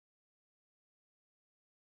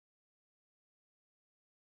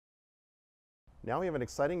Now we have an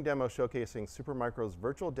exciting demo showcasing Supermicro's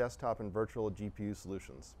virtual desktop and virtual GPU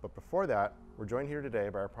solutions. But before that, we're joined here today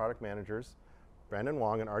by our product managers, Brandon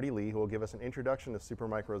Wong and Arty Lee, who will give us an introduction to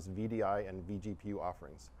Supermicro's VDI and vGPU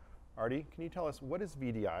offerings. Arty, can you tell us what is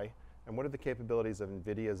VDI and what are the capabilities of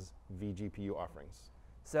Nvidia's vGPU offerings?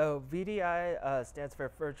 So VDI stands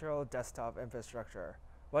for Virtual Desktop Infrastructure.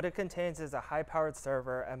 What it contains is a high-powered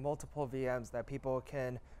server and multiple VMs that people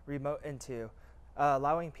can remote into,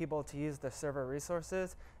 allowing people to use the server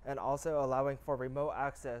resources and also allowing for remote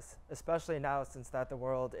access, especially now since that the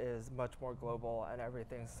world is much more global and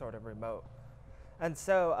everything's sort of remote. And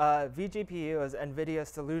so vGPU is NVIDIA's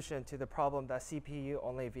solution to the problem that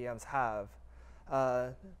CPU-only VMs have.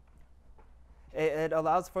 It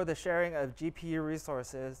allows for the sharing of GPU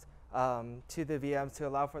resources to the VMs to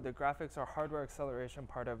allow for the graphics or hardware acceleration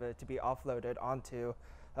part of it to be offloaded onto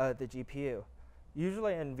the GPU.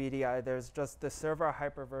 Usually in VDI, there's just the server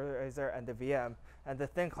hypervisor and the VM and the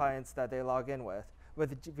thin clients that they log in with.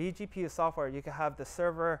 With vGPU software, you can have the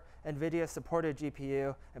server NVIDIA-supported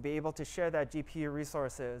GPU and be able to share that GPU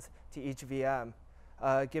resources to each VM,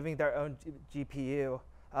 giving their own GPU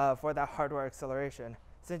for that hardware acceleration.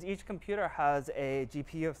 Since each computer has a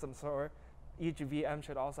GPU of some sort, each VM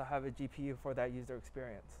should also have a GPU for that user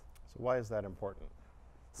experience. So why is that important?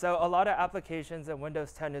 So a lot of applications in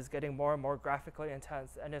Windows 10 is getting more and more graphically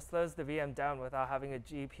intense, and it slows the VM down without having a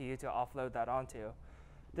GPU to offload that onto.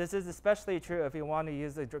 This is especially true if you want to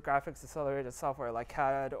use the graphics accelerated software like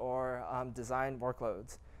CAD or design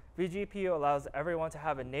workloads. vGPU allows everyone to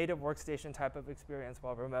have a native workstation type of experience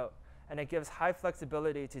while remote, and it gives high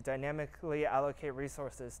flexibility to dynamically allocate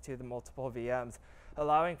resources to the multiple VMs,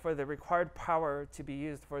 allowing for the required power to be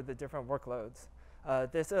used for the different workloads.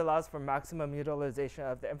 This allows for maximum utilization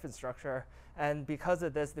of the infrastructure, and because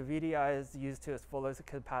of this, the VDI is used to its fullest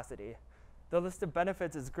capacity. The list of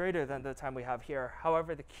benefits is greater than the time we have here.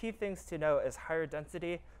 However, the key things to know is higher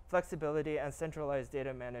density, flexibility, and centralized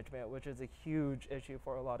data management, which is a huge issue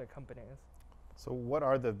for a lot of companies. So what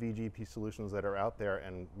are the vGPU solutions that are out there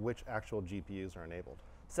and which actual GPUs are enabled?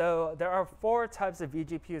 So there are 4 types of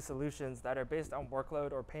vGPU solutions that are based on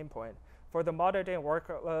workload or pain point. For the modern day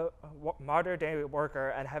worker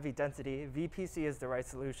and heavy density, VPC is the right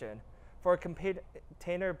solution. For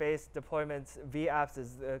container-based deployments, vApps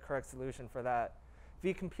is the correct solution for that.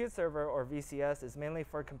 vCompute Server, or VCS, is mainly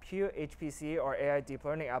for compute, HPC, or AI deep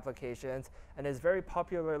learning applications, and is very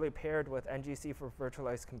popularly paired with NGC for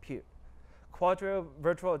virtualized compute. Quadro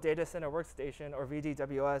Virtual Data Center Workstation, or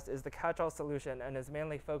VDWS, is the catch-all solution and is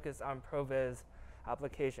mainly focused on ProViz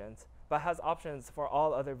applications, but has options for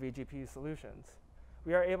all other vGPU solutions.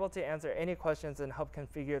 We are able to answer any questions and help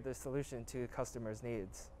configure the solution to customers'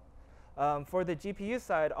 needs. For the GPU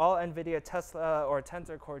side, all NVIDIA Tesla or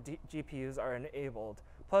Tensor Core GPUs are enabled,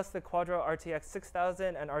 plus the Quadro RTX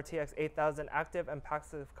 6000 and RTX 8000 active and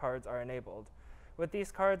passive cards are enabled. With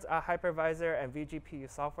these cards, a hypervisor and vGPU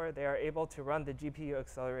software, they are able to run the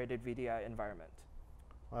GPU-accelerated VDI environment.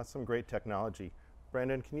 Well, that's some great technology.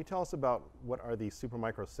 Brandon, can you tell us about what are the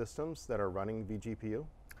Supermicro systems that are running vGPU?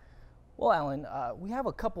 Well, Alan, we have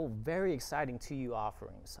a couple very exciting 2U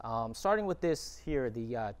offerings. Starting with this here,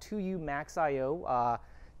 the 2U Max IO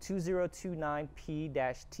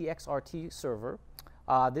 2029P-TXRT server.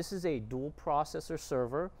 This is a dual processor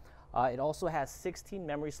server. It also has 16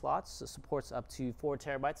 memory slots, so supports up to 4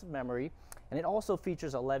 terabytes of memory, and it also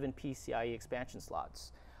features 11 PCIe expansion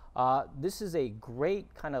slots. This is a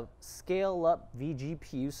great kind of scale-up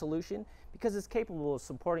vGPU solution because it's capable of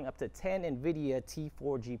supporting up to 10 NVIDIA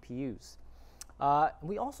T4 GPUs.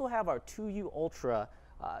 We also have our 2U Ultra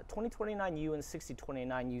 2029U and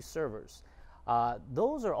 6029U servers.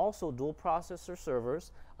 Those are also dual processor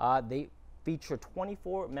servers. They feature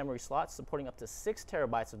 24 memory slots supporting up to 6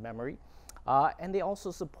 terabytes of memory, and they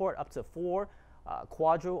also support up to 4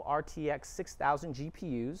 Quadro RTX 6000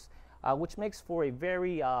 GPUs, which makes for a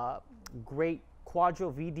very great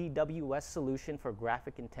Quadro VDWS solution for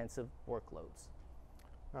graphic-intensive workloads.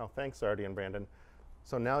 Oh, thanks, Arty and Brandon.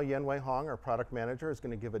 So now Yenwei Hong, our product manager, is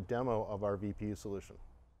going to give a demo of our VPU solution.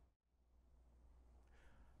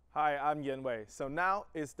 Hi, I'm Yenwei. So now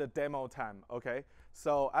is the demo time, okay?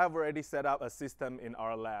 So I've already set up a system in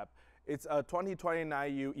our lab. It's a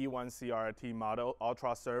 2029U E1 CRT model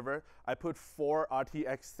Ultra server. I put 4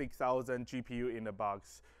 RTX 6000 GPU in the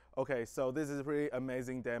box. Okay, so this is a pretty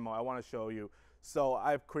amazing demo I want to show you. So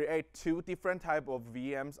I've created 2 different types of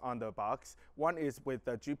VMs on the box. One is with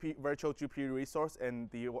the virtual GPU resource, and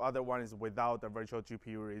the other one is without the virtual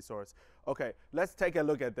GPU resource. Okay, let's take a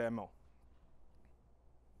look at demo.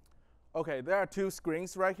 Okay, there are 2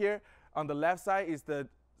 screens right here. On the left side is the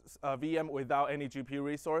VM without any GPU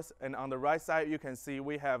resource. And on the right side, you can see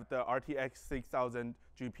we have the RTX 6000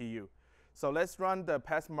 GPU. So let's run the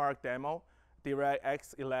PassMark demo,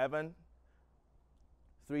 DirectX 11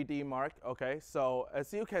 3D Mark. Okay, so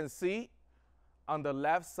as you can see, on the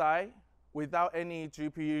left side, without any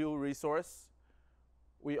GPU resource,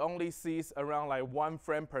 we only see around like 1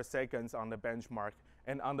 frame per second on the benchmark.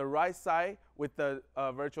 And on the right side, with the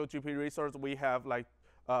virtual GPU resource, we have like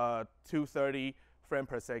 230 frame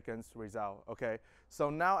per second result. Okay, so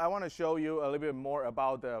now I want to show you a little bit more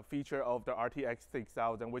about the feature of the RTX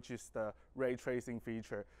 6000, which is the ray tracing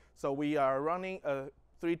feature. So we are running a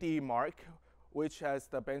 3D Mark, which has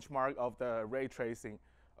the benchmark of the ray tracing.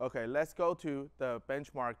 Okay, let's go to the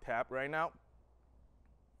benchmark tab right now,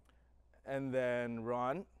 and then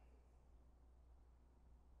run.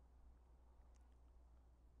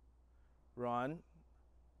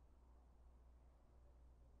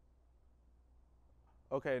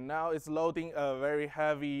 Okay, now it's loading a very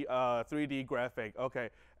heavy 3D graphic. Okay,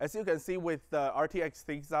 as you can see with the RTX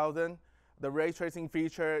 6000, the ray tracing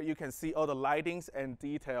feature, you can see all the lightings and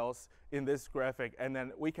details in this graphic, and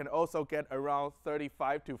then we can also get around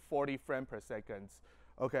 35 to 40 frames per second.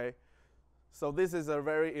 Okay, so this is a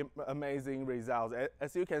very amazing result.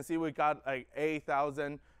 As you can see, we got like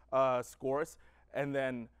 8,000 scores, and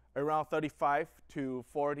then around 35 to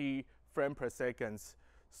 40 frames per second.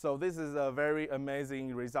 So this is a very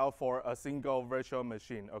amazing result for a single virtual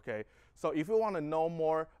machine. Okay, so if you want to know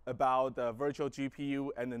more about the virtual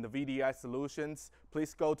GPU and then the VDI solutions,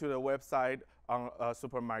 please go to the website on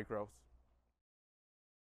Supermicro.